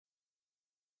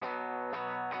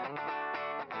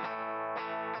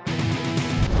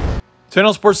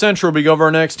10 Sports Central will be over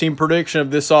our next team prediction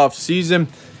of this offseason.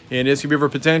 And it's going to be for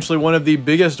potentially one of the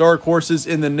biggest dark horses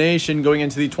in the nation going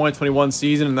into the 2021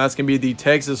 season, and that's going to be the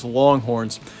Texas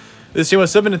Longhorns. This team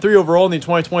was 7-3 overall in the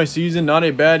 2020 season. Not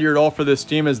a bad year at all for this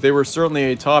team, as they were certainly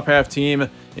a top-half team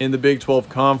in the Big 12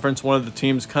 Conference, one of the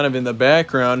teams kind of in the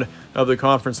background of the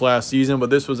conference last season. But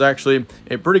this was actually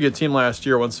a pretty good team last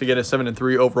year, once again a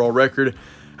 7-3 overall record.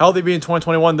 How they'll be in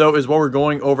 2021, though, is what we're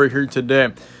going over here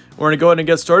today. We're going to go ahead and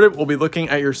get started. We'll be looking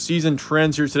at your season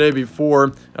trends here today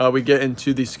before we get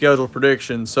into the schedule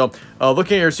predictions. So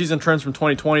looking at your season trends from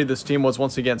 2020, this team was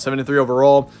once again 7-3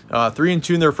 overall,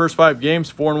 3-2 in their first 5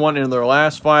 games, 4-1 in their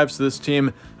last 5. So this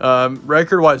team,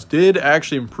 record-wise, did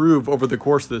actually improve over the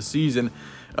course of the season.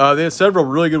 They had several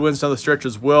really good wins down the stretch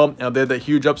as well. They had that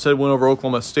huge upset win over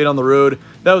Oklahoma State on the road.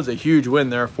 That was a huge win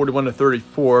there,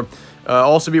 41-34.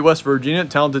 Also beat West Virginia,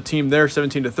 talented team there,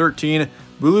 17-13.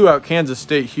 Blew out Kansas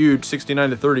State huge,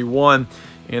 69-31.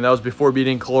 And that was before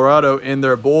beating Colorado in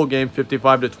their bowl game,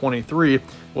 55-23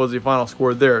 was the final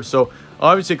score there. So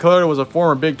obviously Colorado was a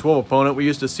former Big 12 opponent. We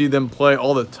used to see them play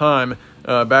all the time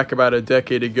back about a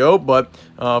decade ago. But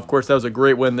of course, that was a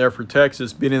great win there for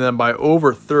Texas, beating them by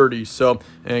over 30. So,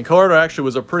 and Colorado actually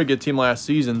was a pretty good team last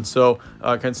season. So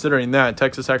considering that,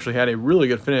 Texas actually had a really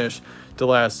good finish to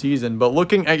last season. But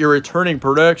looking at your returning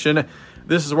production,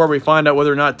 this is where we find out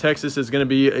whether or not Texas is going to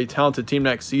be a talented team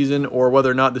next season, or whether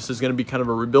or not this is going to be kind of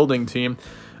a rebuilding team.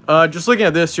 Just looking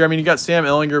at this year, I mean, you got Sam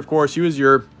Ehlinger, of course. He was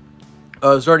your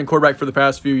starting quarterback for the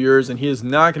past few years, and he is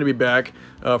not going to be back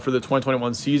for the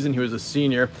 2021 season. He was a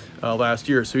senior last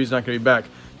year, so he's not going to be back.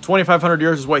 2,500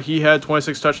 yards is what he had,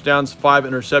 26 touchdowns, 5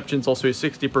 interceptions, also a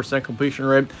 60% completion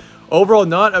rate. Overall,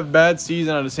 not a bad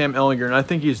season out of Sam Ehlinger, and I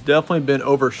think he's definitely been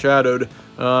overshadowed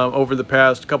over the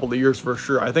past couple of years for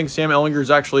sure. I think Sam Ehlinger is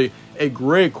actually a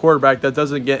great quarterback that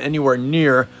doesn't get anywhere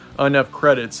near enough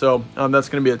credit, so that's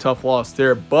going to be a tough loss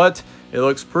there. But it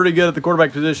looks pretty good at the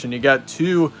quarterback position. You got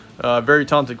two very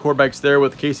talented quarterbacks there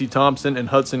with Casey Thompson and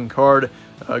Hudson Card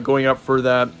going up for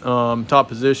that top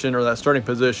position, or that starting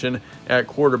position at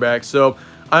quarterback. So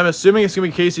I'm assuming it's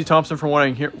going to be Casey Thompson from what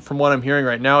I'm hearing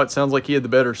right now. It sounds like he had the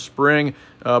better spring,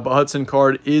 but Hudson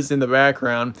Card is in the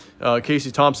background.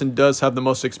 Casey Thompson does have the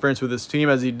most experience with this team,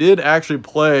 as he did actually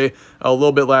play a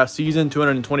little bit last season,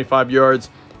 225 yards,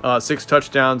 6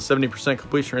 touchdowns, 70%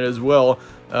 completion rate as well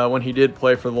when he did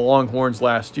play for the Longhorns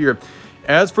last year.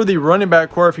 As for the running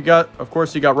back core, you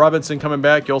got Robinson coming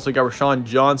back. You also got Rashawn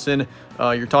Johnson.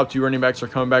 Your top 2 running backs are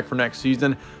coming back for next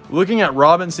season. Looking at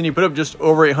Robinson, he put up just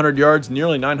over 800 yards,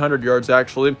 nearly 900 yards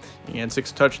actually, and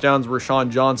 6 touchdowns. Rashawn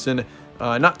Johnson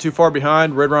not too far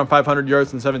behind, right around 500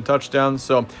 yards and 7 touchdowns.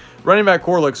 So running back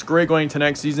core looks great going into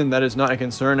next season. That is not a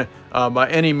concern by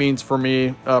any means for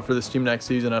me for this team next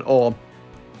season at all.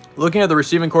 Looking at the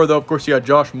receiving core, though, of course, you got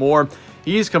Josh Moore.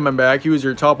 He's coming back. He was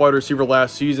your top wide receiver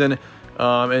last season.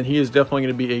 And he is definitely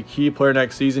going to be a key player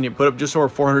next season. He put up just over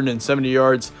 470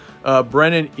 yards.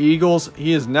 Brennan Eagles,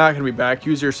 he is not going to be back.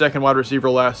 He was your second wide receiver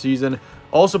last season.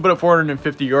 Also put up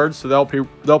 450 yards, so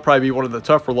they'll probably be one of the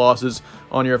tougher losses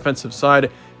on your offensive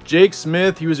side. Jake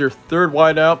Smith, he was your third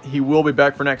wideout. He will be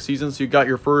back for next season, so you got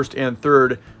your first and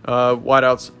third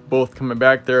wideouts both coming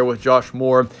back there with Josh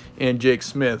Moore and Jake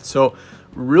Smith. So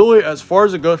really, as far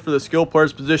as it goes for the skill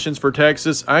players positions for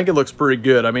Texas, I think it looks pretty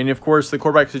good. I mean, of course, the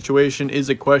quarterback situation is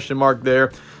a question mark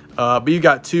there, but you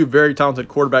got 2 very talented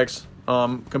quarterbacks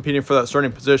competing for that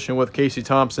starting position with Casey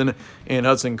Thompson and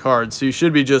Hudson Card. So you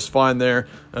should be just fine there.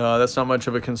 That's not much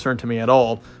of a concern to me at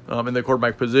all in the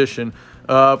quarterback position.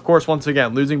 Of course, once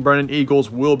again, losing Brennan Eagles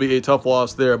will be a tough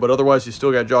loss there, but otherwise you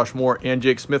still got Josh Moore and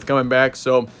Jake Smith coming back,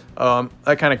 so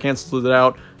that kind of cancels it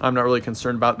out. I'm not really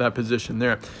concerned about that position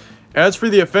there. As for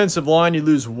the offensive line, you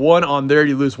lose 1 on there.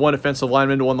 You lose 1 defensive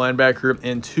lineman, 1 linebacker,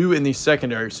 and 2 in the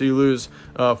secondary. So you lose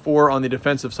 4 on the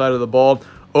defensive side of the ball.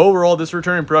 Overall, this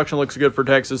returning production looks good for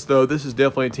Texas, though. This is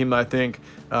definitely a team that I think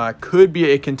could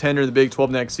be a contender in the Big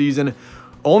 12 next season.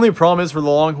 Only problem is for the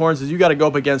Longhorns is you got to go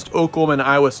up against Oklahoma and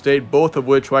Iowa State, both of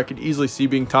which I could easily see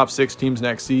being top 6 teams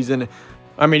next season.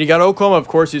 I mean, you got Oklahoma, of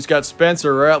course. He's got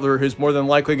Spencer Rattler, who's more than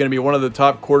likely going to be one of the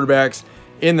top quarterbacks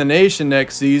in the nation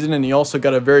next season, and he also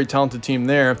got a very talented team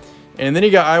there. And then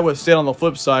you got Iowa State on the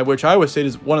flip side, which Iowa State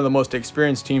is one of the most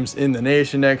experienced teams in the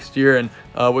nation next year,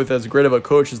 and with as great of a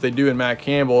coach as they do in Matt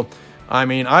Campbell. I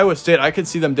mean, Iowa State, I could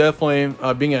see them definitely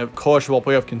being a college football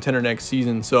playoff contender next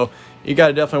season, so you got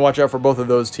to definitely watch out for both of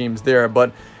those teams there.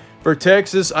 But for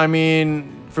Texas, I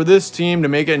mean, for this team to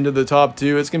make it into the top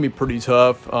 2, it's going to be pretty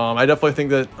tough. I definitely think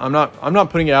that I'm not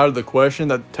putting it out of the question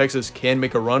that Texas can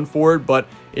make a run for it, but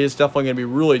it's definitely going to be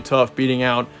really tough beating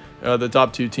out the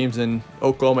top 2 teams in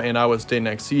Oklahoma and Iowa State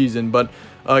next season. But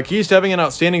Keys to having an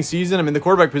outstanding season. I mean, the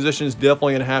quarterback position is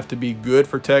definitely going to have to be good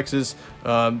for Texas.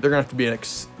 They're going to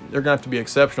have to be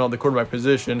exceptional at the quarterback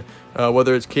position.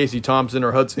 Whether it's Casey Thompson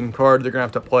or Hudson Card, they're going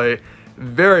to have to play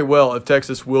very well if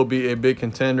Texas will be a big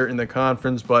contender in the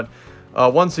conference. But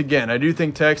once again, I do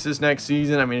think Texas next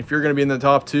season, I mean, if you're going to be in the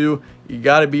top two, you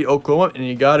got to beat Oklahoma and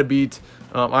you got to beat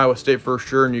Iowa State for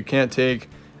sure, and you can't take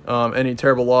any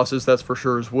terrible losses, that's for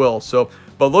sure as well. So,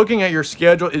 but looking at your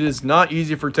schedule, it is not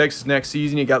easy for Texas next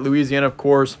season. You got Louisiana, of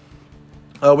course,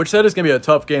 which said is going to be a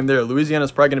tough game there. Louisiana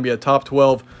is probably going to be a top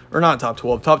 12, or not top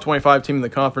 12, top 25 team in the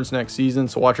conference next season,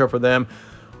 so watch out for them.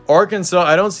 Arkansas,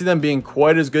 I don't see them being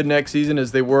quite as good next season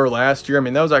as they were last year. I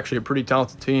mean, that was actually a pretty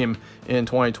talented team in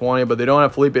 2020, but they don't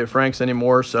have Felipe Franks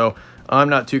anymore, so I'm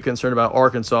not too concerned about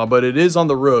Arkansas, but it is on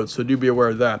the road, so do be aware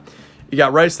of that. You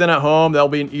got Rice then at home. That'll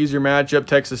be an easier matchup.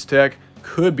 Texas Tech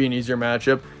could be an easier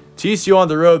matchup. TCU on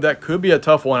the road, that could be a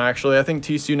tough one, actually. I think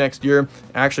TCU next year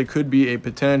actually could be a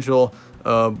potential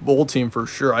bowl team for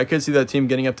sure. I could see that team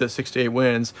getting up to 6 to 8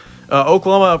 wins.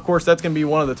 Oklahoma, of course, that's going to be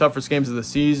one of the toughest games of the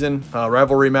season.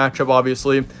 Rivalry matchup,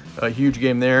 obviously. A huge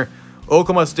game there.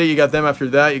 Oklahoma State, you got them after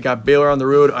that. You got Baylor on the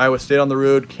road, Iowa State on the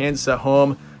road, Kansas at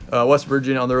home, West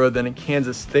Virginia on the road, then in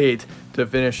Kansas State to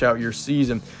finish out your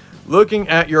season. Looking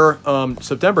at your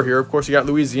September here, of course, you got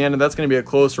Louisiana. That's going to be a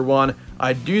closer one.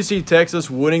 I do see Texas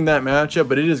winning that matchup,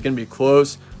 but it is going to be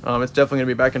close. It's definitely going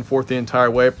to be back and forth the entire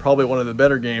way. Probably one of the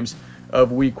better games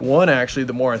of week one, actually,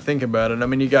 the more I think about it. I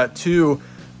mean, you got two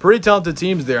pretty talented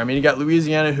teams there. I mean, you got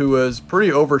Louisiana, who was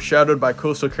pretty overshadowed by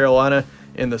Coastal Carolina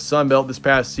in the Sun Belt this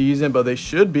past season, but they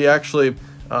should be actually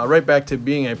right back to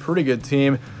being a pretty good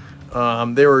team.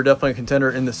 They were definitely a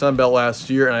contender in the Sun Belt last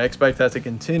year, and I expect that to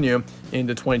continue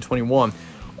into 2021.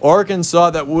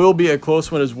 Arkansas, that will be a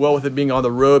close one as well with it being on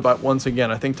the road, but once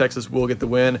again, I think Texas will get the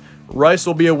win. Rice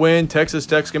will be a win. Texas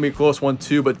Tech's going to be a close one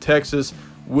too, but Texas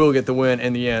will get the win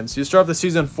in the end. So you start off the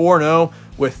season 4-0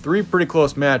 with 3 pretty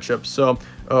close matchups. So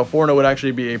 4-0 would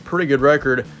actually be a pretty good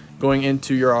record going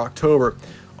into your October.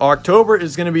 October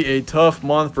is going to be a tough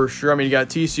month for sure. I mean, you got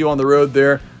TCU on the road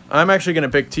there. I'm actually going to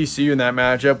pick TCU in that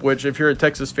matchup, which if you're a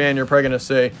Texas fan, you're probably going to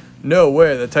say, no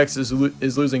way that Texas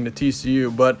is losing to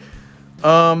TCU. But,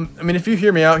 I mean, if you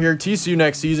hear me out here, TCU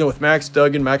next season with Max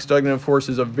Duggan, of course,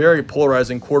 is a very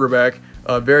polarizing quarterback,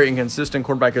 a very inconsistent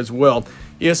quarterback as well.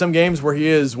 He has some games where he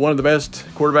is one of the best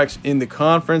quarterbacks in the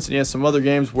conference, and he has some other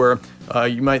games where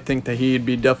you might think that he'd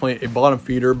be definitely a bottom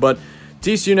feeder. But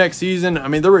TCU next season, I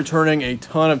mean, they're returning a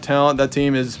ton of talent. That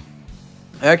team is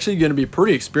actually going to be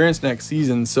pretty experienced next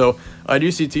season. So I do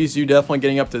see TCU definitely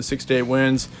getting up to 6 to 8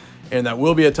 wins, and that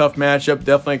will be a tough matchup,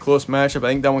 definitely a close matchup. I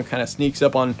think that one kind of sneaks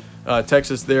up on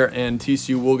Texas there, and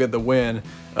TCU will get the win.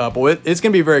 But it's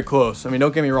going to be very close. I mean,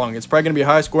 don't get me wrong. It's probably going to be a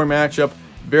high-scoring matchup,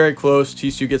 very close.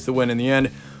 TCU gets the win in the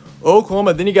end.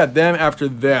 Oklahoma, then you got them after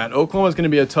that. Oklahoma is going to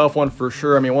be a tough one for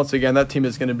sure. I mean, once again, that team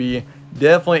is going to be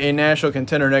definitely a national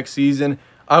contender next season.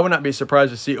 I would not be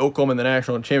surprised to see Oklahoma in the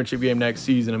national championship game next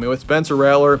season. I mean, with Spencer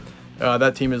Rattler,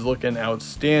 that team is looking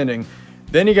outstanding.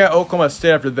 Then you got Oklahoma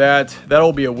State after that.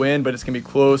 That'll be a win, but it's going to be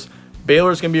close.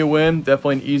 Baylor's going to be a win.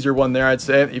 Definitely an easier one there, I'd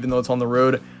say, even though it's on the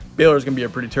road. Baylor's going to be a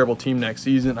pretty terrible team next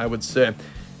season, I would say.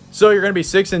 So you're going to be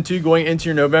 6-2 going into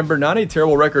your November. Not a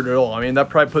terrible record at all. I mean, that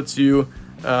probably puts you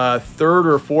third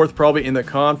or fourth probably in the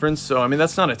conference. So, I mean,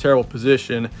 that's not a terrible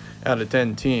position out of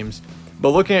 10 teams. But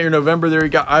looking at your November there,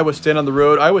 you got Iowa State on the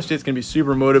road. Iowa State's going to be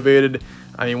super motivated.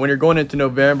 I mean, when you're going into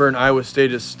November and Iowa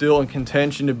State is still in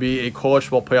contention to be a college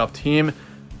football playoff team,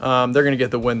 they're going to get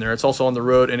the win there. It's also on the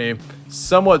road in a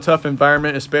somewhat tough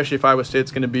environment, especially if Iowa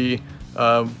State's going to be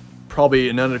probably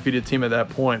an undefeated team at that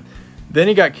point. Then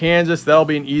you got Kansas. That'll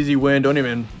be an easy win. Don't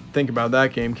even think about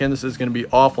that game. Kansas is going to be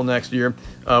awful next year.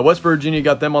 West Virginia,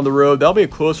 got them on the road. That'll be a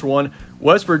closer one.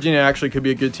 West Virginia actually could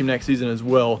be a good team next season as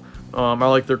well. I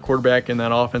like their quarterback and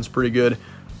that offense pretty good.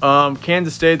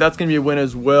 Kansas State, that's going to be a win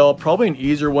as well. Probably an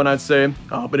easier one, I'd say.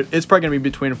 But it's probably going to be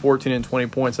between 14 and 20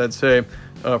 points, I'd say,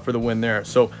 for the win there.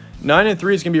 So 9-3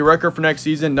 is going to be a record for next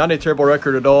season. Not a terrible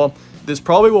record at all. This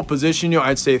probably will position you,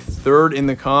 I'd say, third in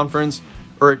the conference,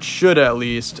 or it should at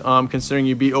least, considering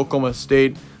you beat Oklahoma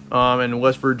State and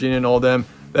West Virginia and all them.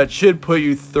 That should put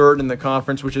you third in the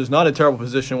conference, which is not a terrible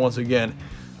position once again.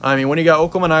 I mean, when you got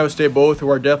Oklahoma and Iowa State both, who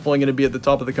are definitely going to be at the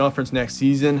top of the conference next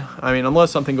season, I mean,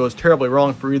 unless something goes terribly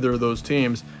wrong for either of those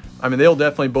teams, I mean, they'll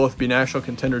definitely both be national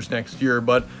contenders next year.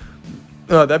 But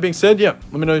that being said, yeah,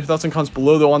 let me know your thoughts and comments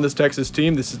below, though, on this Texas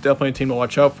team. This is definitely a team to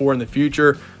watch out for in the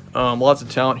future. Lots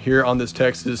of talent here on this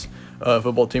Texas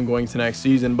football team going into next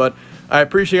season. But I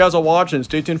appreciate you guys all watching.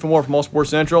 Stay tuned for more from All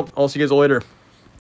Sports Central. I'll see you guys all later.